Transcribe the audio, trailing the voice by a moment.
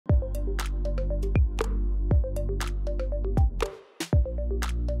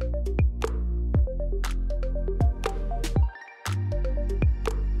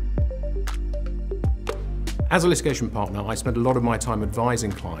As a litigation partner, I spend a lot of my time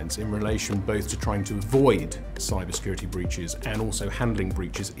advising clients in relation both to trying to avoid cybersecurity breaches and also handling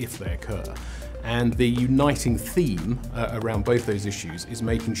breaches if they occur. And the uniting theme around both those issues is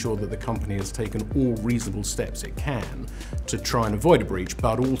making sure that the company has taken all reasonable steps it can to try and avoid a breach,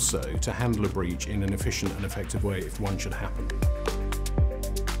 but also to handle a breach in an efficient and effective way if one should happen.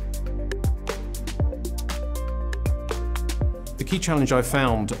 The key challenge I've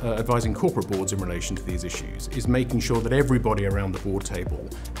found advising corporate boards in relation to these issues is making sure that everybody around the board table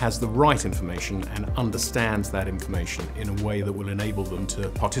has the right information and understands that information in a way that will enable them to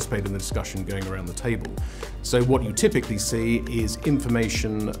participate in the discussion going around the table. So what you typically see is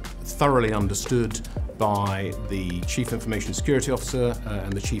information thoroughly understood by the Chief Information Security Officer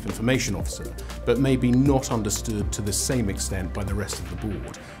and the Chief Information Officer, but maybe not understood to the same extent by the rest of the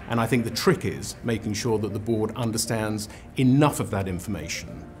board. And I think the trick is making sure that the board understands enough of that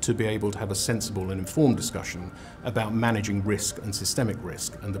information to be able to have a sensible and informed discussion about managing risk and systemic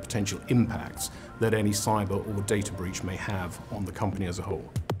risk and the potential impacts that any cyber or data breach may have on the company as a whole.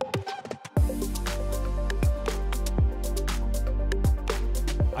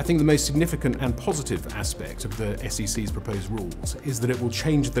 I think the most significant and positive aspect of the SEC's proposed rules is that it will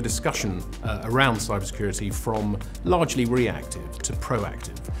change the discussion around cybersecurity from largely reactive to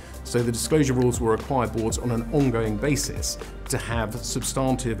proactive. So the disclosure rules will require boards on an ongoing basis to have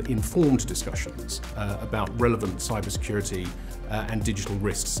substantive, informed discussions about relevant cybersecurity and digital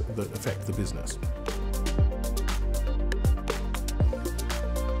risks that affect the business.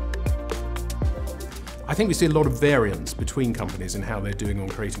 I think we see a lot of variance between companies in how they're doing on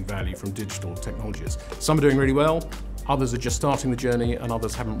creating value from digital technologies. Some are doing really well, others are just starting the journey, and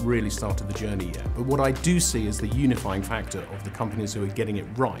others haven't really started the journey yet. But what I do see as the unifying factor of the companies who are getting it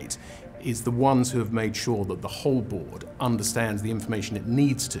right is the ones who have made sure that the whole board understands the information it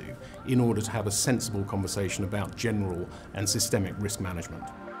needs to in order to have a sensible conversation about general and systemic risk management.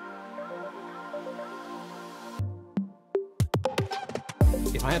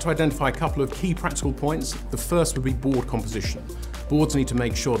 If I had to identify a couple of key practical points, the first would be board composition. Boards need to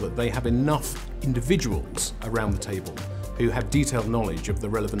make sure that they have enough individuals around the table who have detailed knowledge of the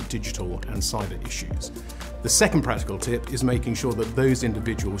relevant digital and cyber issues. The second practical tip is making sure that those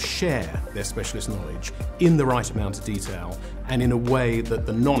individuals share their specialist knowledge in the right amount of detail and in a way that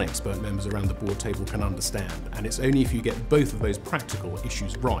the non-expert members around the board table can understand. And it's only if you get both of those practical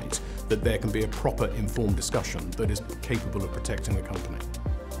issues right that there can be a proper informed discussion that is capable of protecting the company.